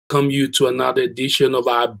welcome you to another edition of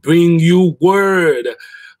our Bring You Word,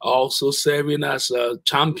 also serving as a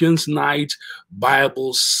Champions Night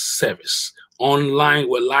Bible service. Online,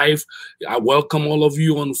 we're live. I welcome all of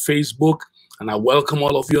you on Facebook, and I welcome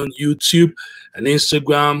all of you on YouTube and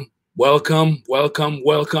Instagram. Welcome, welcome,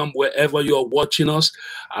 welcome, wherever you're watching us.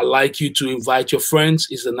 I'd like you to invite your friends.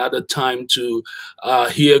 It's another time to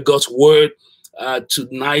hear God's word.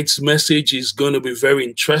 Tonight's message is going to be very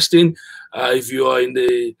interesting. If you are in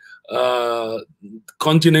the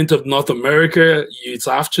continent of North America, it's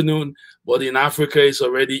afternoon, but in Africa, it's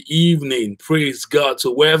already evening. Praise God.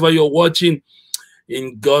 So wherever you're watching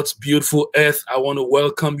in God's beautiful earth, I want to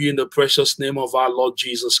welcome you in the precious name of our Lord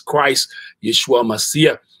Jesus Christ, Yeshua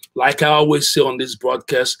Messiah. Like I always say on this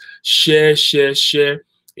broadcast, share, share, share.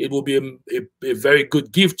 It will be a very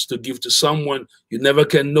good gift to give to someone. You never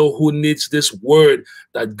can know who needs this word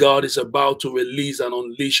that God is about to release and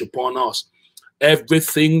unleash upon us.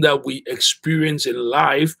 Everything that we experience in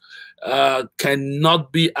life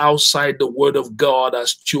cannot be outside the word of God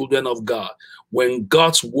as children of God. When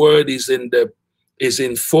God's word is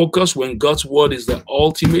in focus, when God's word is the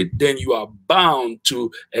ultimate, then you are bound to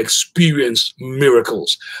experience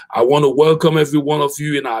miracles. I want to welcome every one of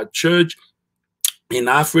you in our church in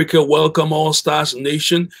Africa. Welcome, All Stars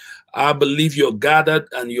Nation. I believe you're gathered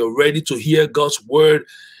and you're ready to hear God's word.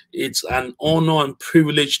 It's an honor and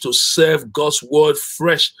privilege to serve God's word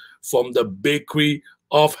fresh from the bakery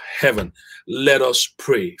of heaven. Let us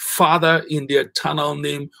pray. Father, in the eternal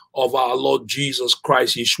name of our Lord Jesus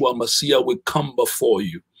Christ, Yeshua Messiah, we come before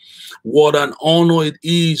you. What an honor it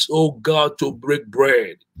is, oh God, to break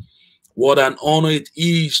bread. What an honor it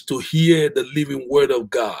is to hear the living word of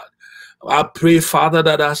God. I pray, Father,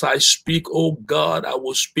 that as I speak, oh God, I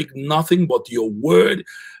will speak nothing but your word.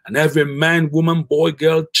 And every man, woman, boy,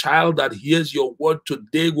 girl, child that hears your word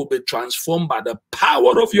today will be transformed by the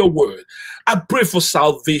power of your word. I pray for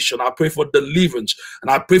salvation. I pray for deliverance. And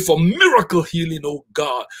I pray for miracle healing, oh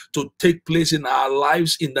God, to take place in our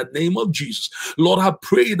lives in the name of Jesus. Lord, I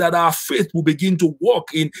pray that our faith will begin to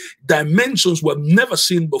walk in dimensions we've never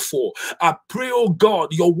seen before. I pray, oh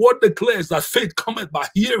God, your word declares that faith cometh by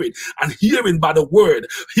hearing, and hearing by the word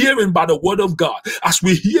of God. As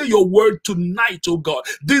we hear your word tonight, oh God,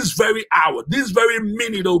 this very hour, this very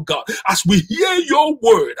minute, oh God, as we hear your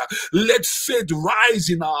word, let faith rise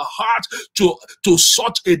in our heart to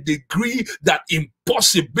such a degree that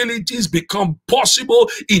impossibilities become possible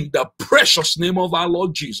in the precious name of our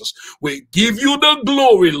Lord Jesus. We give you the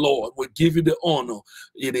glory, Lord. We give you the honor.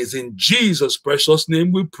 It is in Jesus' precious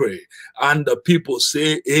name we pray. And the people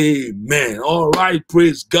say amen. All right,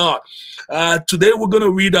 praise God. Today we're going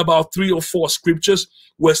to read about 3 or 4 scriptures.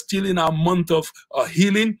 We're still in our month of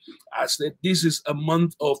healing. I said this is a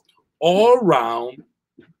month of all-round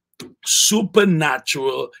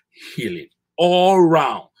supernatural healing.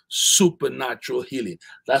 All-round supernatural healing.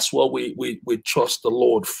 That's what we trust the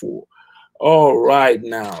Lord for. All right,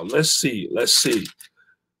 now let's see.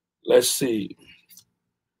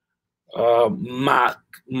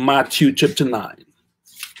 Matthew chapter 9.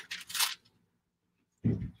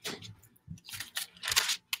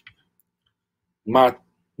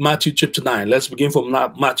 Matthew chapter 9. Let's begin from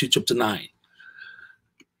Matthew chapter 9.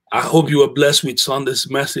 I hope you were blessed with Sunday's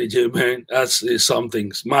message. Amen. That's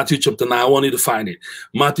something. Matthew chapter 9. I want you to find it.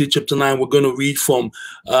 Matthew chapter 9. We're going to read from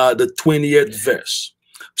the 20th verse.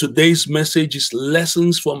 Today's message is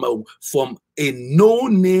lessons from a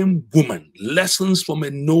no-name woman. Lessons from a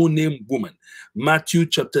no-name woman. Matthew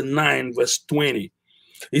chapter 9 verse 20.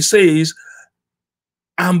 It says,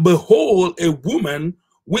 "And behold, a woman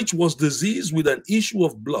which was diseased with an issue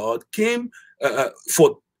of blood came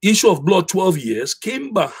for issue of blood 12 years,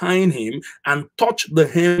 came behind him and touched the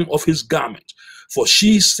hem of his garment. For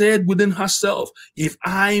she said within herself, if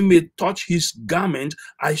I may touch his garment,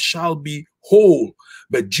 I shall be whole.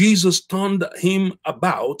 But Jesus turned him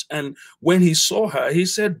about, and when he saw her, he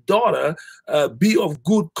said, Daughter, be of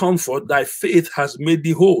good comfort, thy faith has made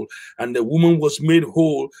thee whole. And the woman was made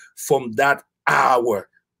whole from that hour."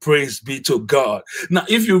 Praise be to God. Now,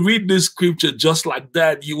 if you read this scripture just like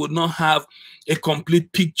that, you will not have a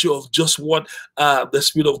complete picture of just what the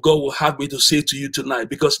Spirit of God will have me to say to you tonight.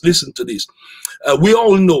 Because listen to this. We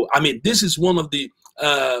all know, I mean, this is one of the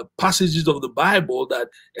passages of the Bible that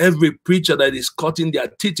every preacher that is cutting their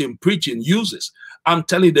teeth in preaching uses. I'm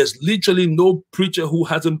telling you, there's literally no preacher who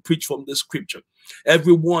hasn't preached from this scripture.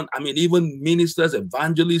 Everyone, I mean, even ministers,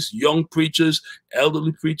 evangelists, young preachers,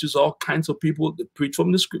 elderly preachers, all kinds of people that preach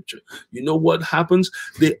from the scripture. You know what happens?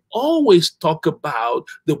 They always talk about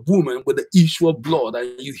the woman with the issue of blood.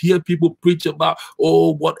 And you hear people preach about,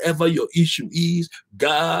 oh, whatever your issue is,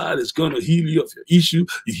 God is going to heal you of your issue.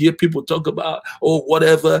 You hear people talk about, oh,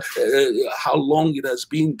 whatever, how long it has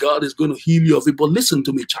been, God is going to heal you of it. But listen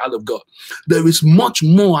to me, child of God. There is much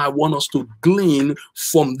more I want us to glean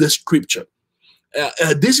from this scripture.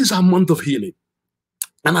 This is a month of healing.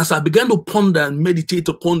 And as I began to ponder and meditate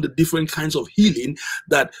upon the different kinds of healing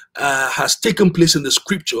that has taken place in the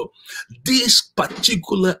scripture, this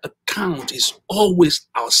particular account is always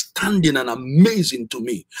outstanding and amazing to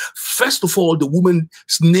me. First of all, the woman's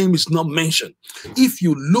name is not mentioned. If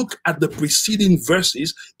you look at the preceding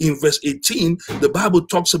verses, in verse 18, the Bible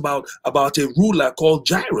talks about a ruler called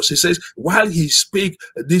Jairus. It says, while he spake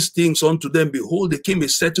these things unto them, behold, there came a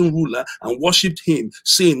certain ruler and worshipped him,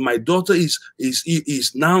 saying, my daughter is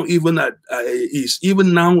now even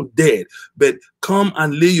now dead, but come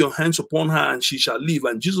and lay your hands upon her and she shall live.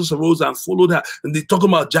 And Jesus arose and followed her. And they talk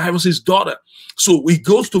about Jairus' daughter. So he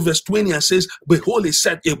goes to verse 20 and says, behold, he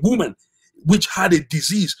said, a woman which had a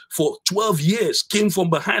disease for 12 years came from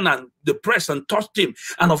behind and the press and touched him.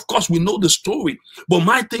 And of course, we know the story. But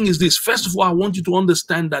my thing is this. First of all, I want you to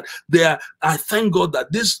understand that I thank God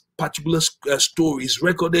that this particular story is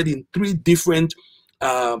recorded in 3 different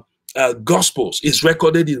Gospels. Is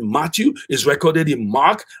recorded in Matthew, is recorded in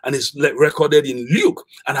Mark, and is recorded in Luke.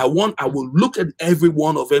 And I will look at every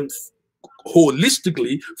one of them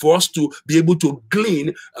holistically for us to be able to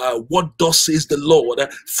glean what thus says the Lord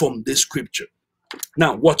from this scripture.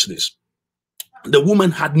 Now, watch this. The woman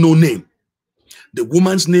had no name. The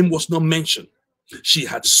woman's name was not mentioned. She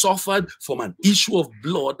had suffered from an issue of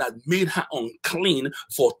blood that made her unclean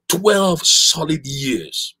for 12 solid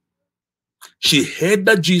years. She heard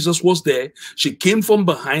that Jesus was there. She came from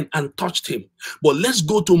behind and touched him. But let's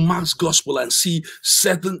go to Mark's gospel and see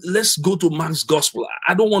let's go to Mark's gospel.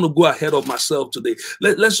 I don't want to go ahead of myself today.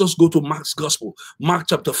 Let's just go to Mark's gospel. Mark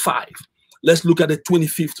chapter 5. Let's look at the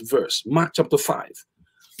 25th verse. Mark chapter 5.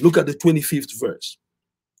 Look at the 25th verse.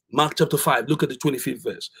 Mark chapter 5, look at the 25th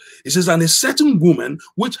verse. It says, and a certain woman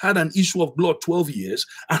which had an issue of blood 12 years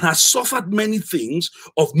and has suffered many things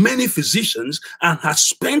of many physicians and has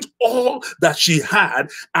spent all that she had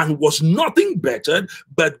and was nothing bettered,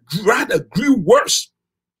 but rather grew worse.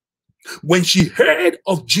 When she heard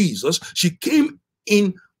of Jesus, she came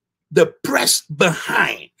in the press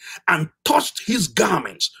behind and touched his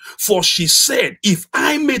garments. For she said, if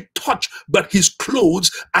I may touch but his clothes,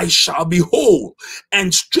 I shall be whole.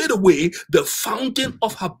 And straightway the fountain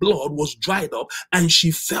of her blood was dried up, and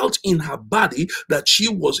she felt in her body that she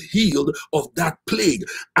was healed of that plague.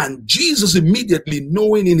 And Jesus, immediately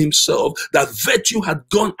knowing in himself that virtue had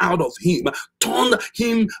gone out of him, turned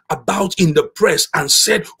him about in the press and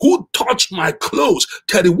said, who touched my clothes?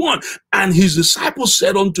 31. And his disciples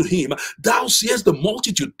said unto him, thou seest the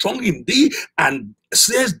multitude thronging thee, and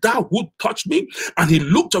says thou who touched me? And he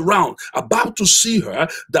looked around, about to see her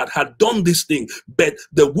that had done this thing. But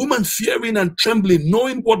the woman, fearing and trembling,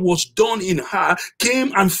 knowing what was done in her,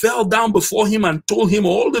 came and fell down before him and told him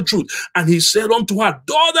all the truth. And he said unto her,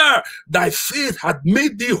 daughter, thy faith hath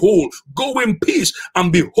made thee whole. Go in peace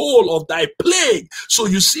and be whole of thy plague. So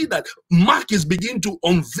you see that Mark is beginning to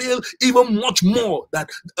unveil even much more than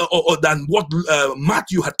what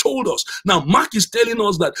Matthew had told us. Now Mark is telling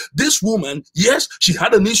us that this woman, yes, she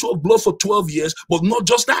had an issue of blood for 12 years, but not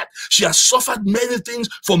just that. She has suffered many things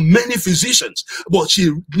from many physicians, but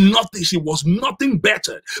she was nothing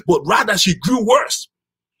better, but rather she grew worse.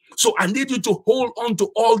 So I need you to hold on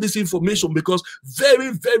to all this information, because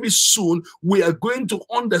very, very soon we are going to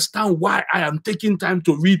understand why I am taking time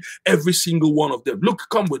to read every single one of them. Look,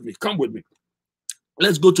 come with me, come with me.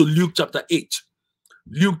 Let's go to Luke chapter 8.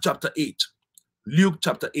 Luke chapter 8. Luke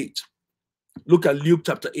chapter 8. Look at Luke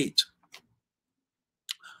chapter 8.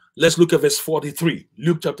 Let's look at verse 43.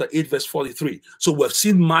 Luke chapter 8, verse 43. So we've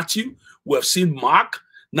seen Matthew, we've seen Mark.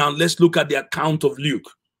 Now let's look at the account of Luke.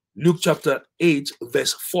 Luke chapter 8,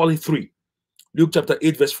 verse 43. Luke chapter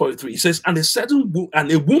 8, verse 43. It says,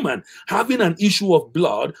 and a woman having an issue of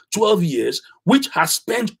blood 12 years, which has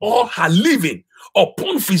spent all her living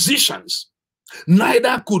upon physicians,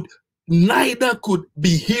 neither could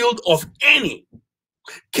be healed of any,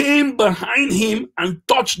 came behind him and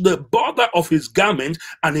touched the border of his garment,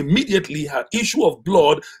 and immediately her issue of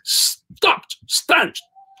blood stopped, stanched.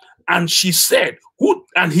 And she said,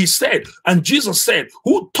 And he said, and Jesus said,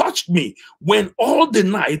 who touched me? When all the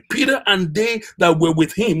night Peter and they that were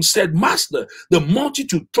with him said, Master, the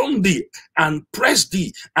multitude throng thee and pressed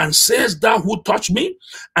thee, and says thou who touched me?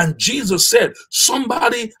 And Jesus said,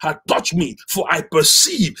 somebody had touched me, for I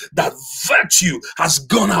perceive that virtue has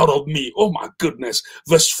gone out of me. Oh my goodness.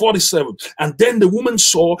 Verse 47. And then the woman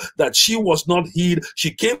saw that she was not hid.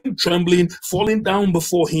 She came trembling, falling down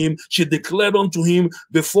before him. She declared unto him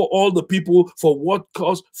before all the people for what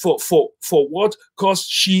cause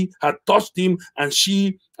she had touched him, and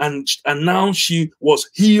now she was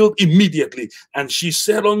healed immediately. And he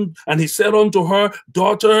said unto her,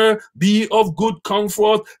 daughter, be of good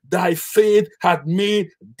comfort, thy faith had made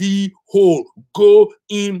thee whole. Go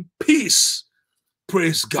in peace.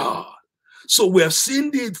 Praise God. So we have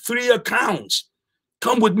seen the three accounts.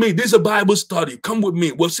 Come with me. This is a Bible study. Come with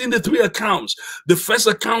me. We've seen the three accounts. The first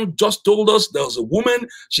account just told us there was a woman.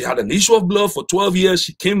 She had an issue of blood for 12 years.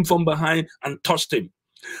 She came from behind and touched him.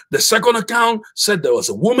 The second account said there was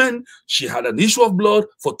a woman. She had an issue of blood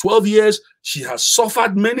for 12 years. She has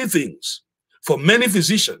suffered many things for many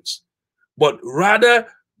physicians, but rather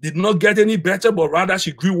did not get any better, but rather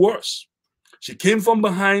she grew worse. She came from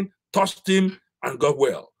behind, touched him, and got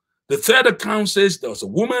well. The third account says there was a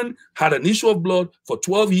woman, had an issue of blood for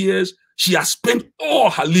 12 years. She has spent all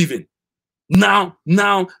her living. Now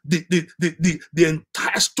the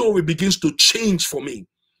entire story begins to change for me.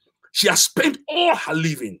 She has spent all her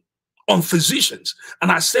living on physicians.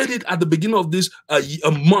 And I said it at the beginning of this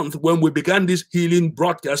a month when we began this healing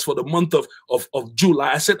broadcast for the month of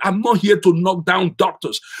July. I said, I'm not here to knock down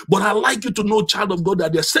doctors, but I like you to know, child of God,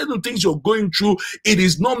 that there are certain things you're going through. It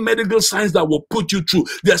is not medical science that will put you through.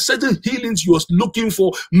 There are certain healings you're looking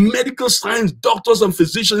for. Medical science, doctors and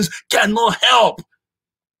physicians cannot help.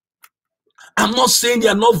 I'm not saying they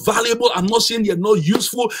are not valuable. I'm not saying they are not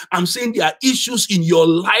useful. I'm saying there are issues in your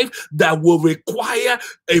life that will require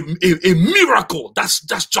a miracle. That's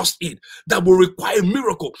just it. That will require a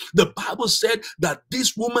miracle. The Bible said that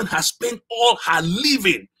this woman has spent all her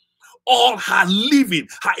living,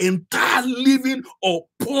 her entire living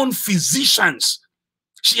upon physicians.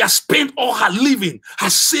 She has spent all her living. Her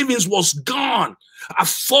savings was gone. Her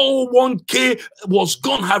 401k was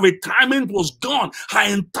gone. Her retirement was gone. Her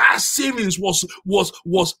entire savings was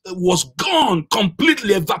gone,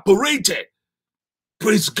 completely evaporated.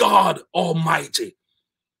 Praise God Almighty.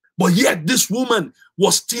 But yet this woman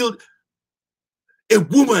was still a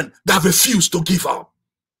woman that refused to give up.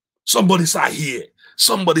 Somebody say here.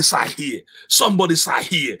 Somebody say here. Somebody say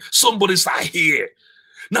here. Somebody say here.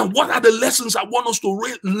 Now, what are the lessons I want us to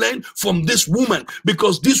learn from this woman?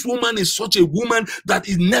 Because this woman is such a woman that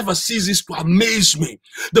it never ceases to amaze me.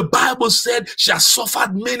 The Bible said she has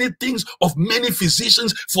suffered many things of many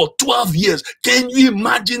physicians for 12 years. Can you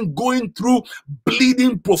imagine going through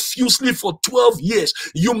bleeding profusely for 12 years?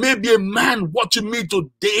 You may be a man watching me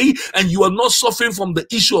today and you are not suffering from the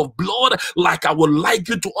issue of blood like I would like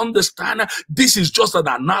you to understand. This is just an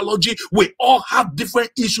analogy. We all have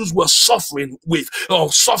different issues we're suffering with, or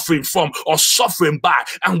suffering from, or suffering by,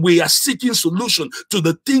 and we are seeking solution to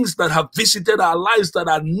the things that have visited our lives that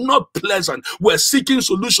are not pleasant. We're seeking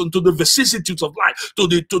solution to the vicissitudes of life, to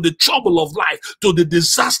the trouble of life, to the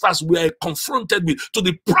disasters we are confronted with, to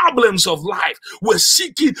the problems of life. We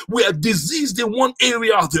are diseased in one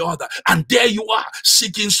area or the other, and there you are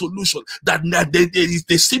seeking solution. That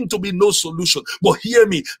there seem to be no solution. But hear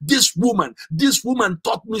me, this woman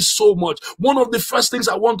taught me so much. One of the first things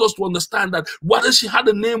I want us to understand, that whether she had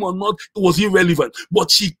a name or not, it was irrelevant,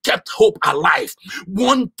 but she kept hope alive.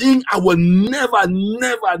 One thing I will never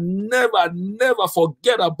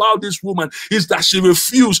forget about this woman is that she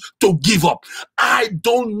refused to give up. I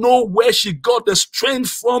don't know where she got the strength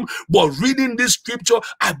from, but reading this scripture,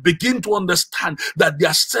 I begin to understand that there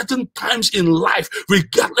are certain times in life,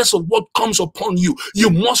 regardless of what comes upon you, you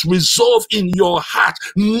must resolve in your heart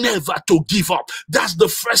never to give up. That's the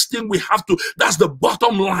first thing we have to, that's the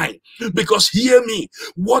bottom line. Because hear me,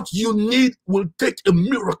 what you need will take a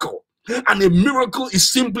miracle. And a miracle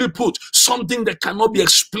is, simply put, something that cannot be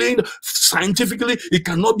explained scientifically, it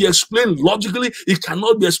cannot be explained logically, it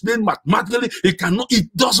cannot be explained mathematically,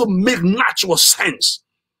 it doesn't make natural sense.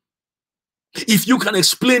 If you can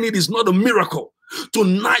explain it, it's not a miracle.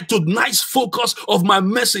 Tonight's focus of my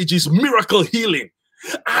message is miracle healing.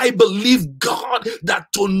 I believe, God, that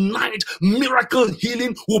tonight miracle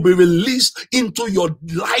healing will be released into your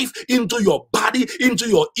life, into your body, into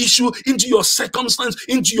your issue, into your circumstance,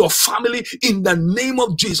 into your family, in the name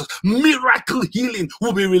of Jesus. Miracle healing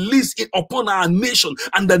will be released upon our nation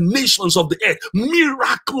and the nations of the earth.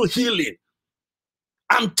 Miracle healing.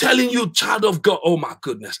 I'm telling you, child of God, oh my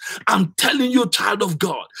goodness. I'm telling you, child of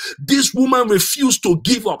God, this woman refused to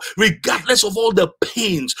give up regardless of all the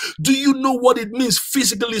pains. Do you know what it means,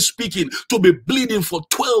 physically speaking, to be bleeding for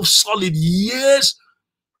 12 solid years?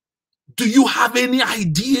 Do you have any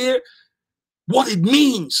idea what it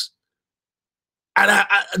means? And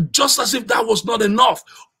just as if that was not enough,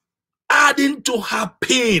 adding to her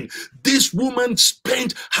pain, this woman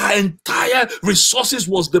spent her entire resources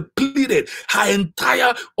was depleted. Her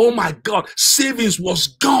entire, oh my God, savings was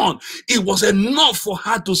gone. It was enough for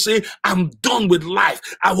her to say, I'm done with life.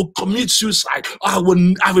 I will commit suicide. I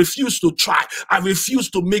refuse to try. I refuse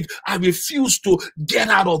to get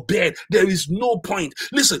out of bed. There is no point.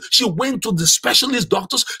 Listen, she went to the specialist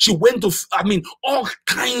doctors. She went to, all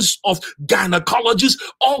kinds of gynecologists,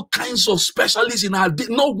 all kinds of specialists in her,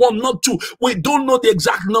 not one, not two. We don't know the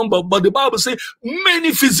exact number, but the Bible says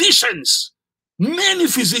many physicians,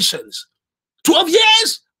 12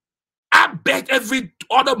 years. I bet every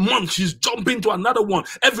other month she's jumping to another one.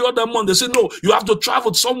 Every other month they say, no, you have to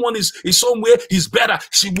travel. Someone is somewhere, he's better.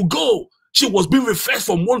 She will go. She was being referred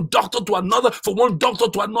from one doctor to another, from one doctor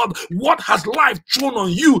to another. What has life thrown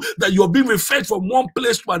on you that you're being referred from one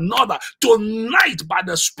place to another? Tonight, by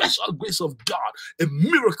the special grace of God, a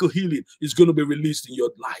miracle healing is going to be released in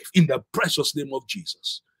your life in the precious name of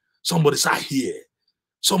Jesus. Somebody's out here.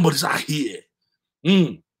 Somebody's out here.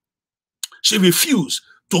 She refused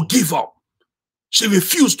to give up. She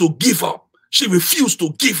refused to give up. She refused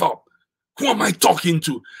to give up. Who am I talking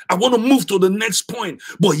to? I want to move to the next point,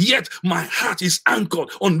 but yet my heart is anchored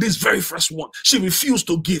on this very first one. She refused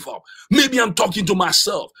to give up. Maybe I'm talking to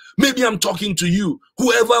myself. Maybe I'm talking to you.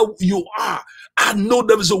 Whoever you are, I know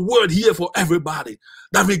there is a word here for everybody.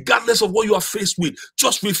 That regardless of what you are faced with,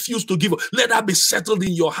 just refuse to give up. Let that be settled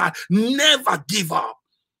in your heart. Never give up.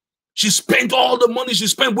 She spent all the money she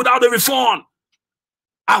spent without a refund.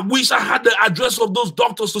 I wish I had the address of those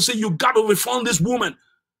doctors to say, you got to refund this woman.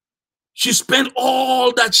 She spent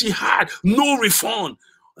all that she had, no refund.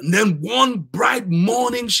 And then one bright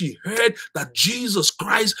morning, she heard that Jesus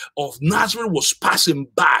Christ of Nazareth was passing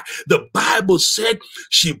by. The Bible said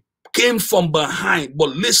she came from behind. But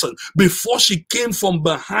listen, before she came from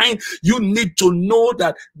behind, you need to know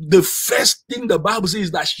that the first thing the Bible says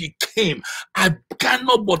is that she came. I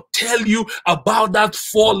cannot but tell you about that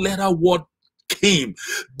 4-letter word, came.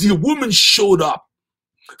 The woman showed up.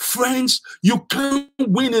 Friends, you can't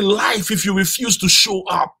win in life if you refuse to show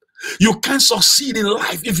up. You can't succeed in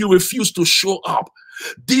life if you refuse to show up.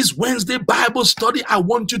 This Wednesday Bible study, I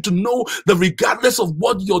want you to know that regardless of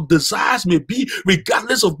what your desires may be,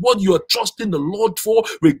 regardless of what you are trusting the Lord for,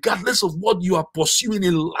 regardless of what you are pursuing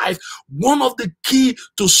in life, one of the key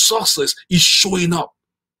to success is showing up.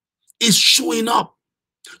 Is showing up.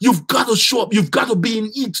 You've got to show up. You've got to be in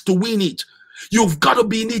it to win it. You've got to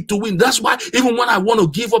be in it to win. That's why even when I want to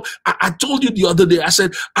give up, I told you the other day, I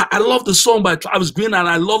said, I love the song by Travis Green, and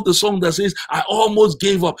I love the song that says, I almost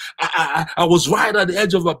gave up. I was right at the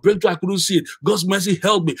edge of a breakthrough. I couldn't see it. God's mercy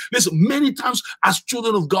held me. Listen, many times as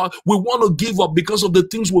children of God, we want to give up because of the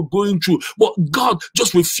things we're going through. But God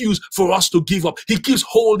just refused for us to give up. He keeps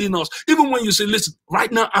holding us. Even when you say, listen,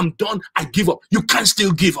 right now I'm done, I give up. You can't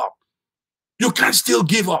still give up. You can't still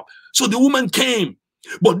give up. So the woman came.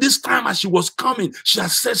 But this time as she was coming, she had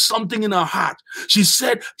said something in her heart. She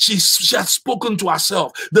said she had spoken to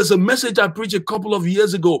herself. There's a message I preached a couple of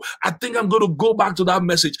years ago. I think I'm going to go back to that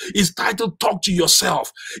message. It's titled Talk to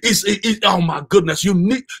Yourself. Oh my goodness.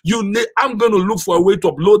 I'm going to look for a way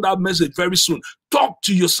to upload that message very soon. Talk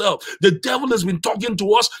to yourself. The devil has been talking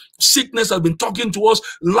to us. Sickness has been talking to us.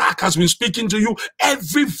 Lack has been speaking to you.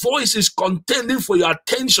 Every voice is contending for your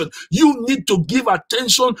attention. You need to give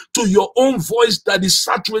attention to your own voice that is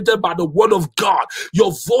saturated by the word of God.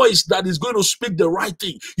 Your voice that is going to speak the right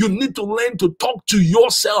thing. You need to learn to talk to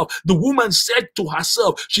yourself. The woman said to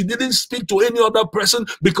herself, she didn't speak to any other person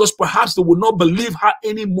because perhaps they would not believe her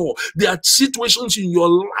anymore. There are situations in your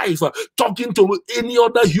life, talking to any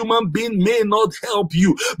other human being may not help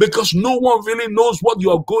you because no one really knows what you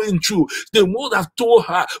are going through. They would have told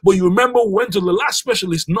her, but you remember we went to the last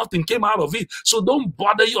specialist, nothing came out of it. So don't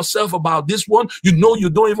bother yourself about this one. You know you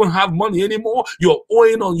don't even have money anymore. You're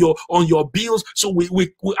owing on your bills. So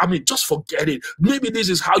just forget it. Maybe this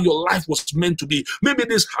is how your life was meant to be. Maybe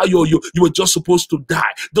this is how you were just supposed to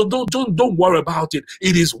die. Don't worry about it.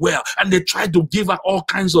 It is well. And they tried to give her all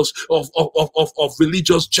kinds of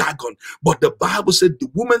religious jargon. But the Bible said the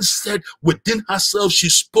woman said within herself, she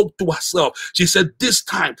spoke to herself. She said, this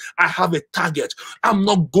time I have a target. I'm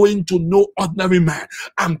not going to no ordinary man.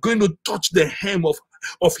 I'm going to touch the hem of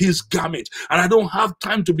of his garment. And I don't have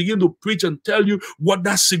time to begin to preach and tell you what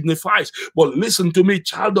that signifies. But listen to me,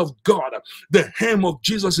 child of God. The hem of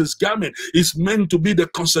Jesus' garment is meant to be the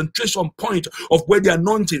concentration point of where the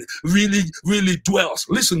anointing really dwells.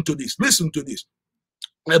 Listen to this. Listen to this.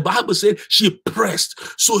 The Bible said she pressed.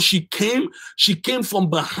 So she came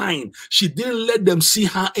from behind. She didn't let them see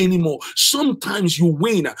her anymore. Sometimes you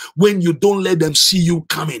win when you don't let them see you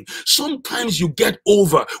coming. Sometimes you get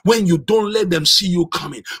over when you don't let them see you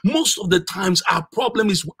coming. Most of the times our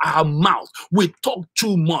problem is our mouth. We talk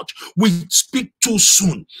too much. We speak too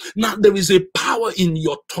soon. Now there is a power in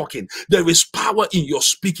your talking. There is power in your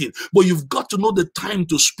speaking. But you've got to know the time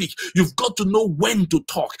to speak. You've got to know when to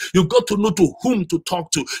talk. You've got to know to whom to talk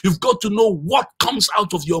to. You've got to know what comes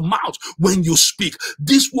out of your mouth when you speak.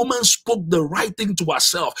 This woman spoke the right thing to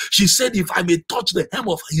herself. She said, if I may touch the hem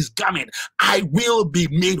of his garment, I will be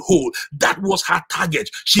made whole. That was her target.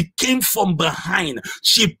 She came from behind.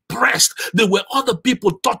 She pressed. There were other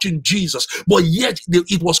people touching Jesus, but yet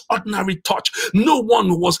it was ordinary touch. No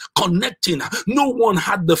one was connecting. No one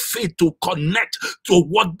had the faith to connect to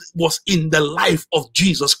what was in the life of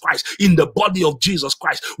Jesus Christ, in the body of Jesus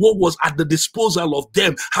Christ, what was at the disposal of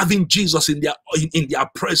them, having Jesus in their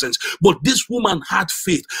presence. But this woman had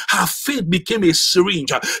faith. Her faith became a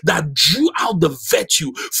syringe that drew out the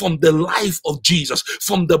virtue from the life of Jesus,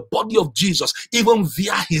 from the body of Jesus, even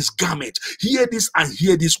via his garment. Hear this and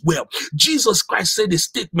hear this well. Jesus Christ said a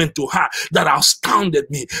statement to her that astounded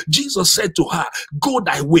me. Jesus said to her, go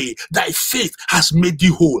thy way, thy faith has made thee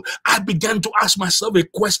whole. I began to ask myself a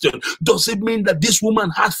question. Does it mean that this woman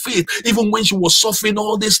had faith even when she was suffering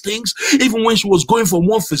all these things, even when she was going from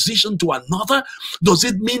one physician to another? Does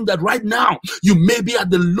it mean that right now you may be at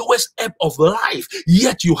the lowest ebb of life,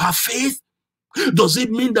 yet you have faith? Does it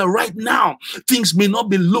mean that right now things may not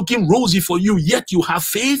be looking rosy for you, yet you have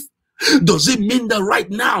faith? Does it mean that right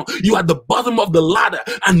now you are at the bottom of the ladder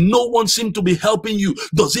and no one seems to be helping you?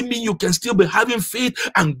 Does it mean you can still be having faith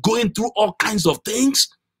and going through all kinds of things?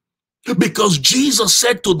 Because Jesus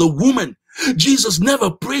said to the woman, Jesus never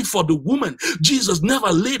prayed for the woman. Jesus never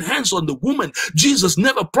laid hands on the woman. Jesus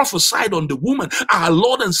never prophesied on the woman. Our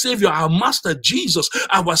Lord and Savior, our Master Jesus,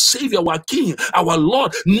 our Savior, our King, our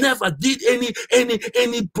Lord never did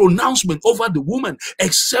any pronouncement over the woman,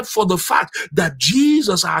 except for the fact that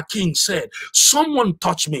Jesus, our King, said, someone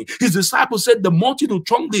touched me. His disciples said, the multitude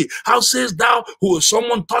thronged thee. How sayest thou, who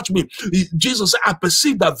someone touched me? Jesus said, I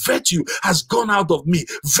perceive that virtue has gone out of me.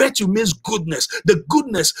 Virtue means goodness. The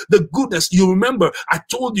goodness. You remember, I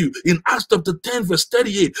told you in Acts chapter 10, verse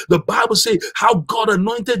 38, the Bible says how God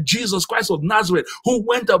anointed Jesus Christ of Nazareth, who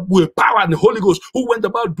went up with power and the Holy Ghost, who went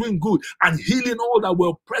about doing good and healing all that were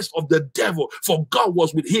oppressed of the devil, for God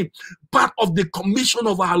was with him. Part of the commission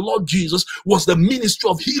of our Lord Jesus was the ministry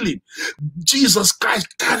of healing. Jesus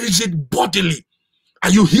Christ carries it bodily.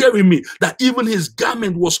 Are you hearing me? That even his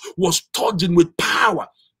garment was touched with power.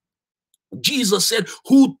 Jesus said,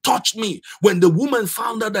 who touched me? When the woman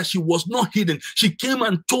found out that she was not hidden, she came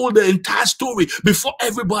and told the entire story before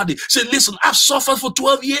everybody. Said, listen, I've suffered for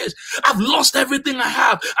 12 years. I've lost everything I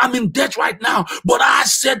have. I'm in debt right now. But I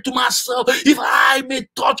said to myself, if I may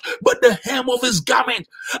touch but the hem of his garment,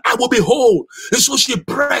 I will be whole. And so she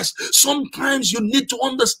pressed. Sometimes you need to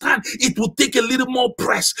understand it will take a little more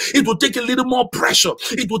press. It will take a little more pressure.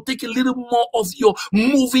 It will take a little more of your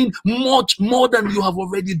moving, much more than you have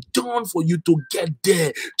already done for you to get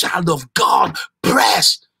there. Child of God,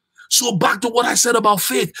 press. So back to what I said about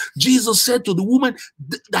faith. Jesus said to the woman,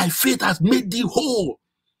 thy faith has made thee whole.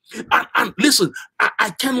 And listen,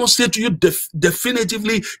 I cannot say to you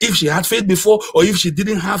definitively if she had faith before or if she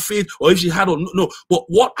didn't have faith or if she had or no. But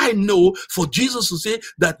what I know, for Jesus to say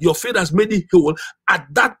that your faith has made you whole, at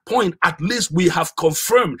that point, at least we have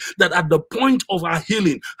confirmed that at the point of our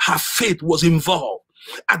healing, her faith was involved.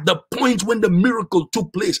 At the point when the miracle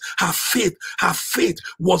took place, her faith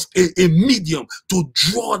was a medium to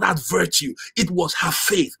draw that virtue. It was her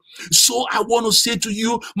faith. So I want to say to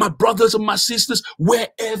you, my brothers and my sisters,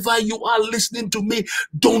 wherever you are listening to me,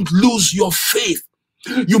 don't lose your faith.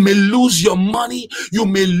 You may lose your money, you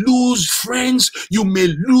may lose friends, you may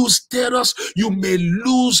lose status, you may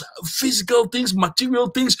lose physical things, material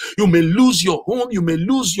things, you may lose your home, you may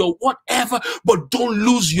lose your whatever, but don't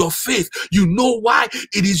lose your faith. You know why?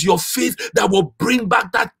 It is your faith that will bring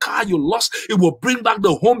back that car you lost. It will bring back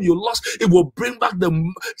the home you lost. It will bring back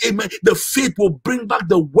the faith will bring back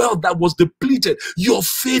the wealth that was depleted. Your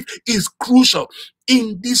faith is crucial.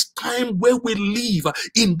 In this time where we live,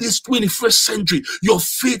 in this 21st century, your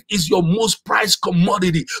faith is your most prized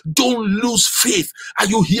commodity. Don't lose faith. Are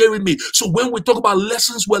you hearing me? So when we talk about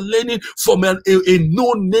lessons we're learning from a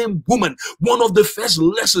no-name woman, one of the first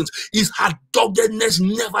lessons is her doggedness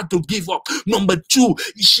never to give up. Number 2,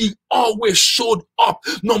 she always showed up.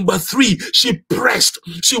 Number 3, she pressed.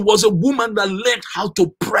 She was a woman that learned how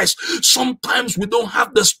to press. Sometimes we don't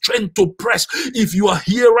have the strength to press. If you are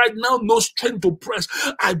here right now, no strength to press,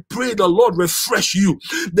 I pray the Lord refresh you.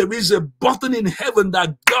 There is a button in heaven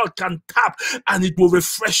that God can tap and it will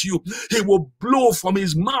refresh you. He will blow from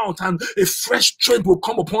his mouth and a fresh strength will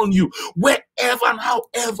come upon you. Wherever and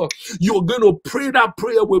however you're going to pray that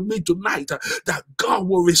prayer with me tonight, that God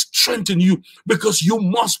will strengthen you, because you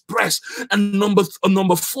must press. And number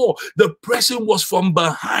 4, the pressing was from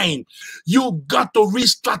behind. You got to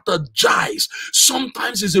re-strategize.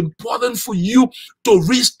 Sometimes it's important for you to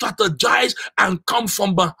re-strategize and come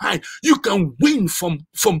from behind. You can win from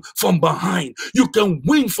behind. You can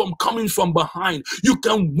win from coming from behind. You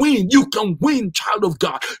can win. You can win, child of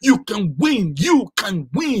God. You can win. You can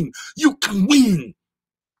win. You can win.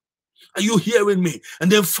 Are you hearing me?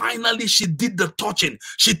 And then finally, she did the touching.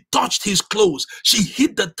 She touched his clothes. She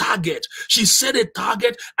hit the target. She set a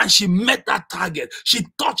target and she met that target. She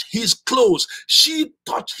touched his clothes. She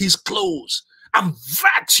touched his clothes. And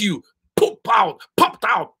virtue popped out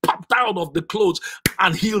of the clothes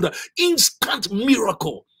and healed her. Instant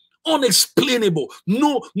miracle. Unexplainable.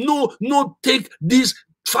 No, take these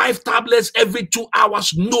 5 tablets every 2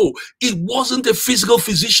 hours. No, it wasn't a physical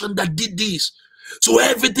physician that did this. So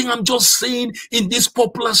everything I'm just saying in this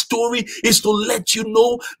popular story is to let you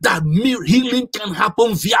know that healing can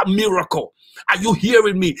happen via miracle. Are you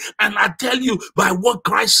hearing me? And I tell you, by what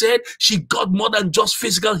Christ said, she got more than just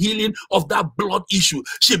physical healing of that blood issue.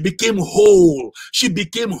 She became whole. She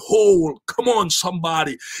became whole. Come on,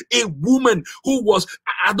 somebody. A woman who was,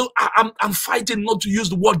 I'm fighting not to use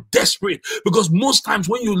the word desperate, because most times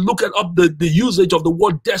when you look at up the usage of the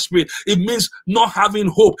word desperate, it means not having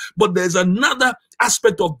hope. But there's another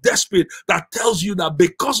aspect of desperate that tells you that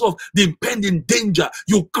because of the impending danger,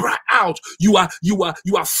 you cry out. You are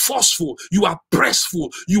forceful. You are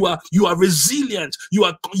pressful. You are resilient.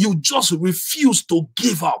 You just refuse to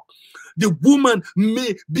give up. The woman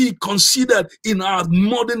may be considered in our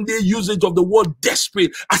modern day usage of the word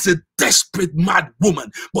desperate as a desperate mad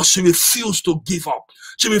woman, but she refused to give up.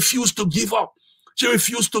 She refused to give up. She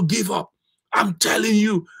refused to give up. I'm telling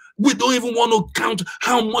you, we don't even want to count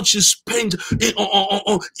how much she spent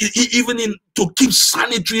even to keep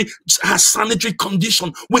her sanitary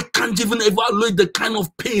condition. We can't even evaluate the kind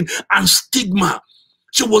of pain and stigma.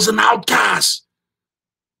 She was an outcast.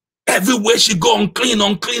 Everywhere she go, unclean.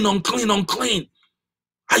 Are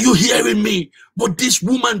you hearing me? But this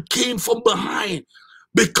woman came from behind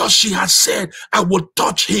because she had said, I will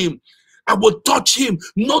touch him. I will touch him,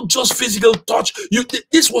 not just physical touch.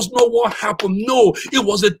 This was not what happened. No, it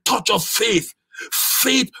was a touch of faith.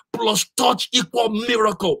 Faith plus touch equal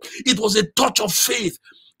miracle. It was a touch of faith.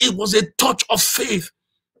 It was a touch of faith.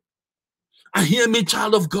 And hear me,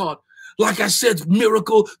 child of God. Like I said,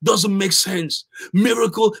 miracle doesn't make sense.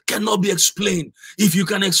 Miracle cannot be explained. If you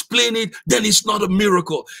can explain it, then it's not a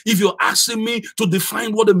miracle. If you're asking me to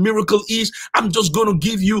define what a miracle is, I'm just going to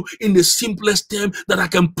give you in the simplest term that I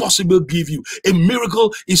can possibly give you. A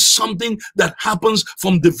miracle is something that happens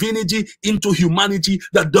from divinity into humanity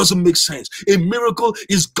that doesn't make sense. A miracle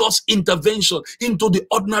is God's intervention into the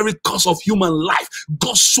ordinary course of human life.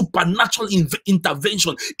 God's supernatural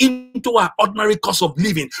intervention into our ordinary course of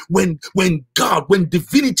living. When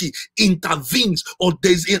divinity intervenes, or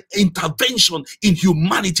there's an intervention in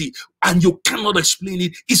humanity and you cannot explain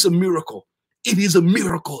it, it's a miracle. It is a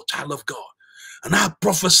miracle, child of God. And I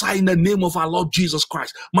prophesy in the name of our Lord Jesus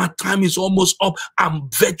Christ. My time is almost up. I'm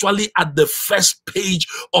virtually at the first page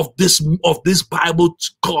of this Bible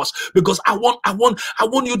course, because I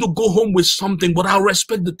want you to go home with something, but I'll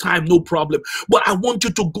respect the time, no problem. But I want you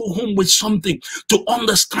to go home with something to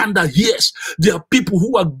understand that yes, there are people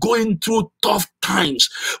who are going through tough times,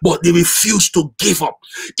 but they refuse to give up.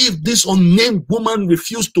 If this unnamed woman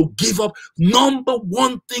refused to give up, number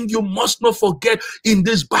one thing you must not forget in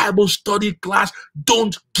this Bible study class,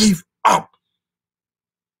 don't give up.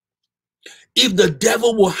 If the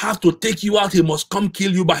devil will have to take you out, he must come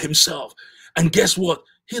kill you by himself. And guess what?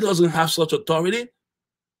 He doesn't have such authority.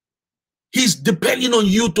 He's depending on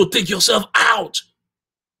you to take yourself out.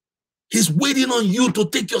 He's waiting on you to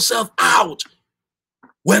take yourself out.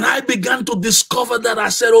 When I began to discover that, I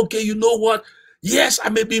said, okay, you know what? Yes, I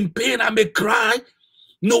may be in pain. I may cry.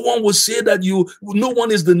 No one will say that no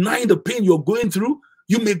one is denying the pain you're going through.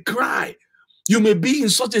 You may cry. You may be in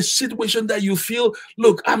such a situation that you feel,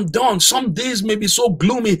 look, I'm done. Some days may be so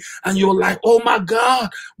gloomy and you're like, oh my God,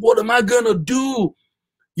 what am I going to do?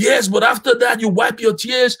 Yes, but after that, you wipe your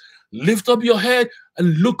tears, lift up your head,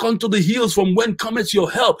 and look unto the hills from when cometh your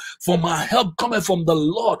help. For my help cometh from the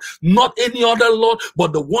Lord, not any other Lord,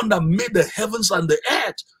 but the one that made the heavens and the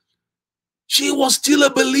earth. She was still a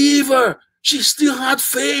believer. She still had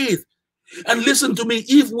faith. And listen to me,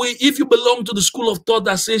 if you belong to the school of thought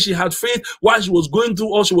that says she had faith while she was going through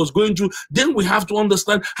all she was going through, then we have to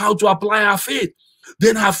understand how to apply our faith.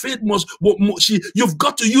 Then her faith you've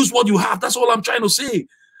got to use what you have. That's all I'm trying to say.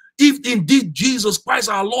 If indeed Jesus Christ,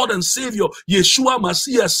 our Lord and Savior, Yeshua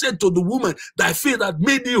Messiah, said to the woman, thy faith had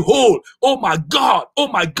made thee whole. Oh my God,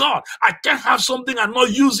 I can't have something and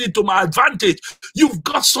not use it to my advantage. You've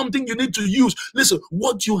got something you need to use. Listen,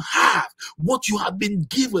 what you have been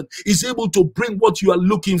given is able to bring what you are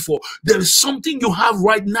looking for. There is something you have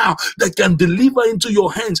right now that can deliver into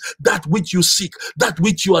your hands that which you seek, that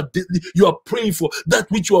which you are praying for,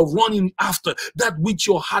 that which you are running after, that which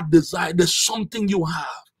your heart desires. There's something you have.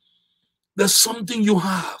 There's something you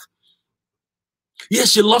have.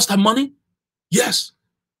 Yes, she lost her money. Yes,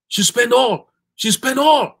 she spent all.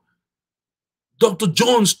 Dr.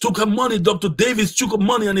 Jones took her money. Dr. Davis took her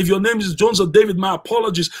money. And if your name is Jones or David, my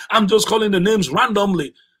apologies. I'm just calling the names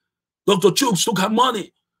randomly. Dr. Chooks took her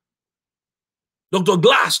money. Dr.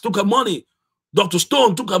 Glass took her money. Dr.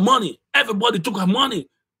 Stone took her money. Everybody took her money.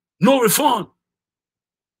 No refund.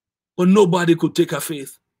 But nobody could take her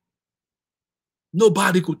faith.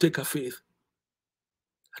 Nobody could take her faith.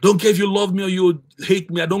 I don't care if you love me or you hate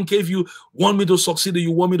me. I don't care if you want me to succeed or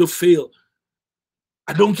you want me to fail.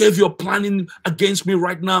 I don't care if you're planning against me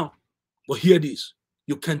right now. But hear this.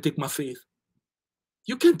 You can't take my faith.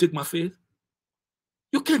 You can't take my faith.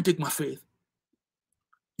 You can't take my faith.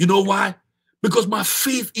 You know why? Because my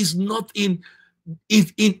faith is not in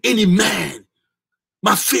any man.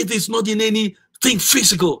 My faith is not in anything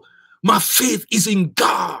physical. My faith is in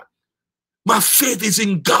God. My faith is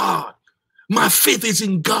in God. My faith is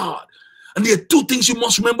in God. And there are two things you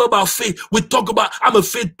must remember about faith. We talk about, I'm a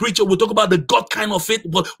faith preacher. We talk about the God kind of faith,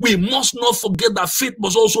 but we must not forget that faith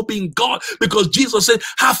must also be in God, because Jesus said,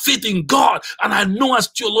 have faith in God. And I know as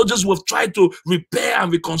theologians we've tried to repair and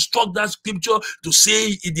reconstruct that scripture to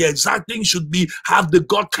say the exact thing should be, have the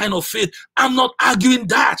God kind of faith. I'm not arguing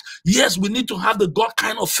that. Yes, we need to have the God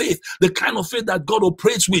kind of faith, the kind of faith that God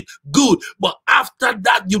operates with. Good. But after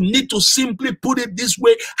that, you need to simply put it this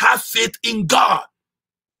way, have faith in God.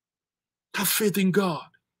 Have faith in God.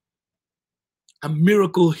 A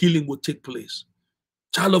miracle healing will take place.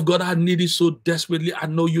 Child of God, I need it so desperately. I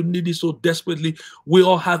know you need it so desperately. We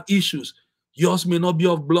all have issues. Yours may not be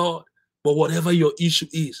of blood, but whatever your issue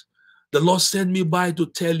is, the Lord sent me by to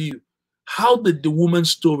tell you, how did the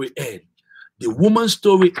woman's story end? The woman's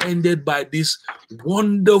story ended by this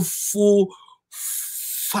wonderful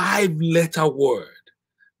 5-letter word.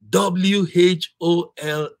 W-H-O-L-E.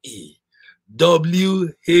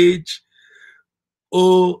 W-H-O-L-E.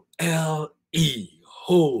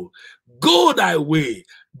 Whole. Go thy way.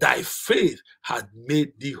 Thy faith had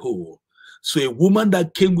made thee whole. So a woman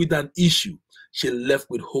that came with an issue, she left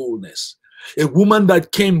with wholeness. A woman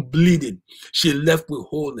that came bleeding, she left with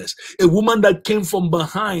wholeness. A woman that came from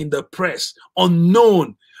behind the press,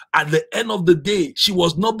 unknown, at the end of the day, she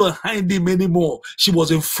was not behind him anymore. She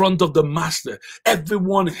was in front of the master.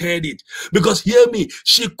 Everyone heard it. Because hear me,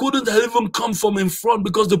 she couldn't have even come from in front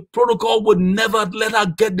because the protocol would never let her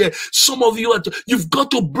get there. Some of you, you've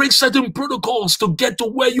got to break certain protocols to get to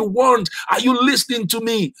where you want. Are you listening to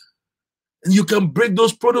me? And you can break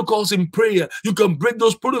those protocols in prayer. You can break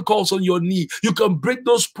those protocols on your knee. You can break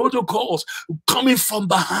those protocols coming from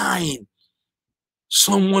behind.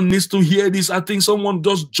 Someone needs to hear this. I think someone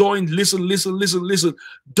just joined. Listen, listen, listen, listen.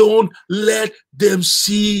 Don't let them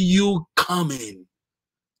see you coming.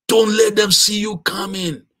 Don't let them see you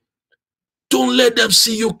coming. Don't let them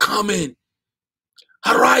see you coming.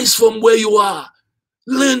 Arise from where you are.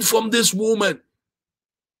 Learn from this woman.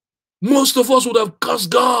 Most of us would have cursed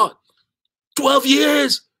God. 12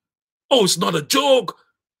 years. Oh, it's not a joke.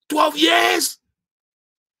 12 years.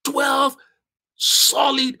 12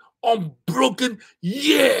 solid, unbroken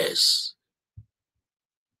years.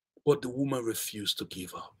 But the woman refused to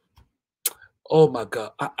give up. Oh my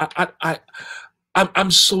God.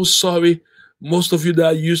 I'm so sorry. Most of you that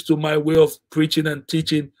are used to my way of preaching and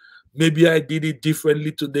teaching, maybe I did it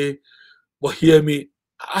differently today. But hear me.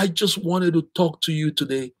 I just wanted to talk to you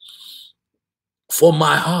today from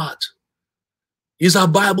my heart. It's our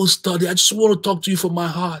Bible study. I just want to talk to you from my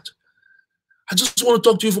heart. I just want to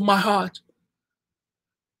talk to you from my heart.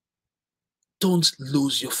 Don't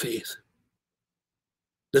lose your faith.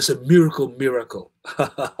 There's a miracle,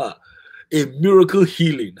 a miracle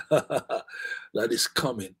healing that is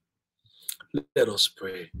coming. Let us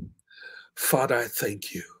pray. Father, I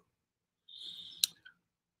thank you.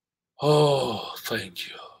 Oh, thank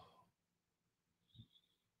you.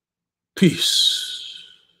 Peace.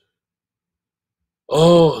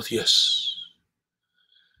 Oh, yes.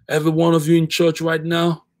 Every one of you in church right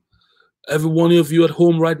now, every one of you at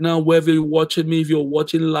home right now, wherever you're watching me, if you're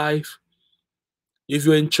watching live, if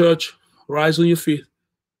you're in church, rise on your feet.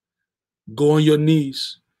 Go on your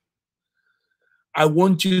knees. I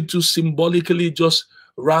want you to symbolically just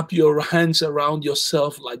wrap your hands around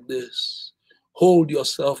yourself like this. Hold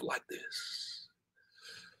yourself like this.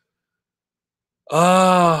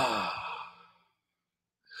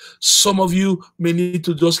 Some of you may need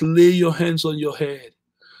to just lay your hands on your head.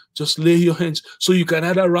 Just lay your hands. So you can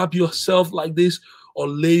either wrap yourself like this or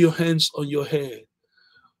lay your hands on your head.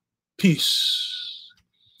 Peace.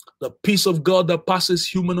 The peace of God that passes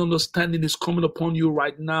human understanding is coming upon you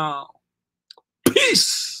right now.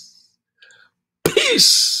 Peace.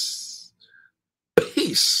 Peace.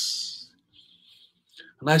 Peace.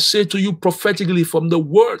 And I say to you prophetically from the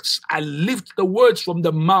words, I lift the words from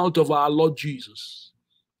the mouth of our Lord Jesus.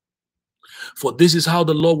 For this is how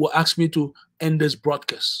the Lord will ask me to end this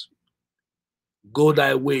broadcast. Go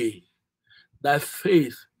thy way. Thy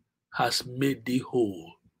faith has made thee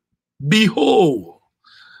whole. Behold.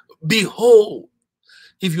 Behold.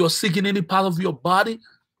 If you're sick in any part of your body,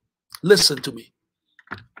 listen to me.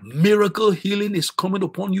 Miracle healing is coming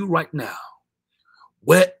upon you right now.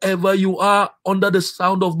 Wherever you are under the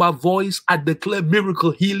sound of my voice, I declare miracle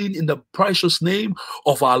healing in the precious name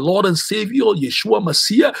of our Lord and Savior, Yeshua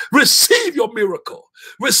Messiah. Receive your miracle.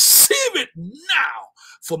 Receive it now.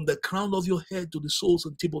 From the crown of your head to the soles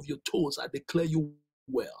and tip of your toes, I declare you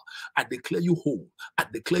well. I declare you whole. I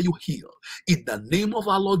declare you healed. In the name of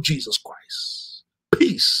our Lord Jesus Christ.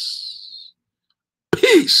 Peace.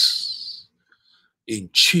 Peace. In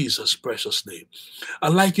Jesus' precious name.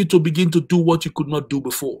 I'd like you to begin to do what you could not do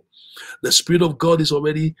before. The Spirit of God is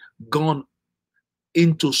already gone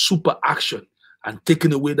into super action and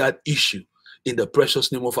taken away that issue in the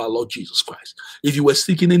precious name of our Lord Jesus Christ. If you were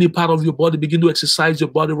sick in any part of your body, begin to exercise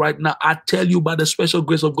your body right now. I tell you, by the special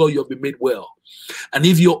grace of God, you have been made well. And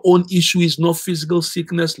if your own issue is not physical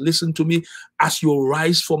sickness, listen to me. As you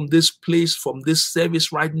rise from this place, from this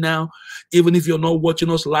service right now, even if you're not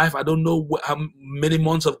watching us live, I don't know how many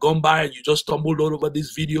months have gone by and you just stumbled all over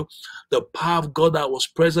this video. The power of God that was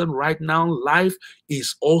present right now live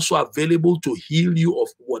is also available to heal you of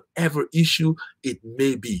whatever issue it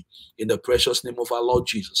may be, in the precious name of our Lord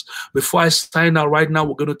Jesus. Before I sign out right now,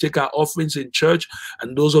 we're going to take our offerings in church.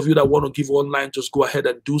 And those of you that want to give online, just go ahead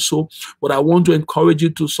and do so. But I want to encourage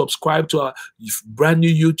you to subscribe to our brand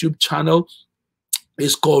new YouTube channel.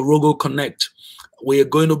 It's called Rogo Connect. We are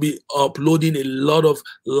going to be uploading a lot of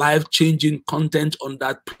life-changing content on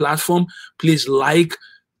that platform. Please like,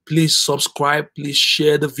 please subscribe, please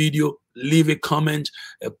share the video, leave a comment.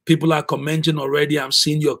 People are commenting already. I'm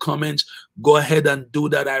seeing your comments. Go ahead and do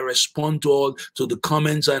that. I respond to the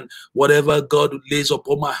comments, and whatever God lays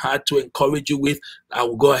upon my heart to encourage you with, I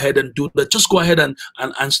will go ahead and do that. Just go ahead and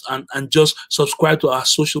just subscribe to our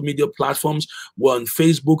social media platforms. We're on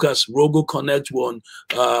Facebook as Rogo Connect. We're on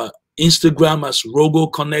Instagram as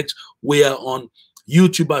Rogo Connect. We are on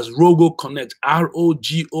YouTube as Rogo Connect,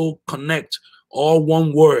 ROGO Connect, all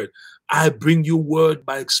one word. I bring you word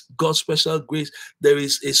by God's special grace. There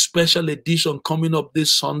is a special edition coming up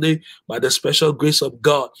this Sunday by the special grace of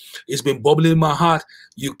God. It's been bubbling in my heart.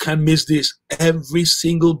 You can't miss this. Every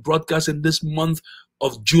single broadcast in this month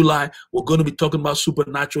of July, we're going to be talking about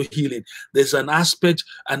supernatural healing. There's an aspect,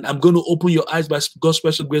 and I'm going to open your eyes by God's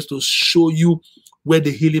special grace to show you where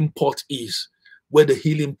the healing pot is. Where the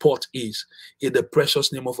healing pot is, in the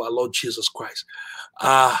precious name of our Lord Jesus Christ.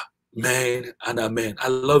 Amen and amen. I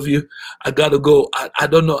love you. I gotta go. I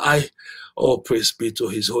don't know. Oh, praise be to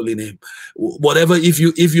his holy name. Whatever, if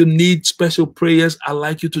you need special prayers, I'd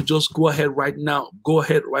like you to just go ahead right now. Go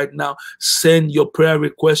ahead right now. Send your prayer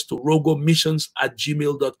request to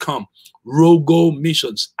rogomissions@gmail.com. Rogo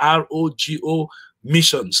Missions, ROGO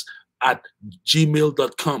Missions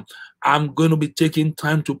 @gmail.com. I'm going to be taking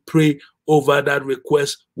time to pray over that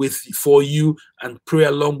request for you and pray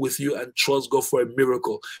along with you and trust God for a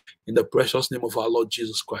miracle in the precious name of our Lord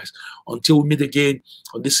Jesus Christ. Until we meet again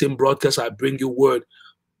on this same broadcast, I bring you word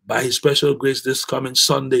by his special grace this coming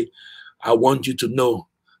Sunday. I want you to know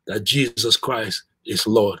that Jesus Christ is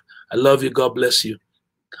Lord. I love you. God bless you.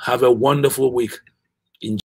 Have a wonderful week.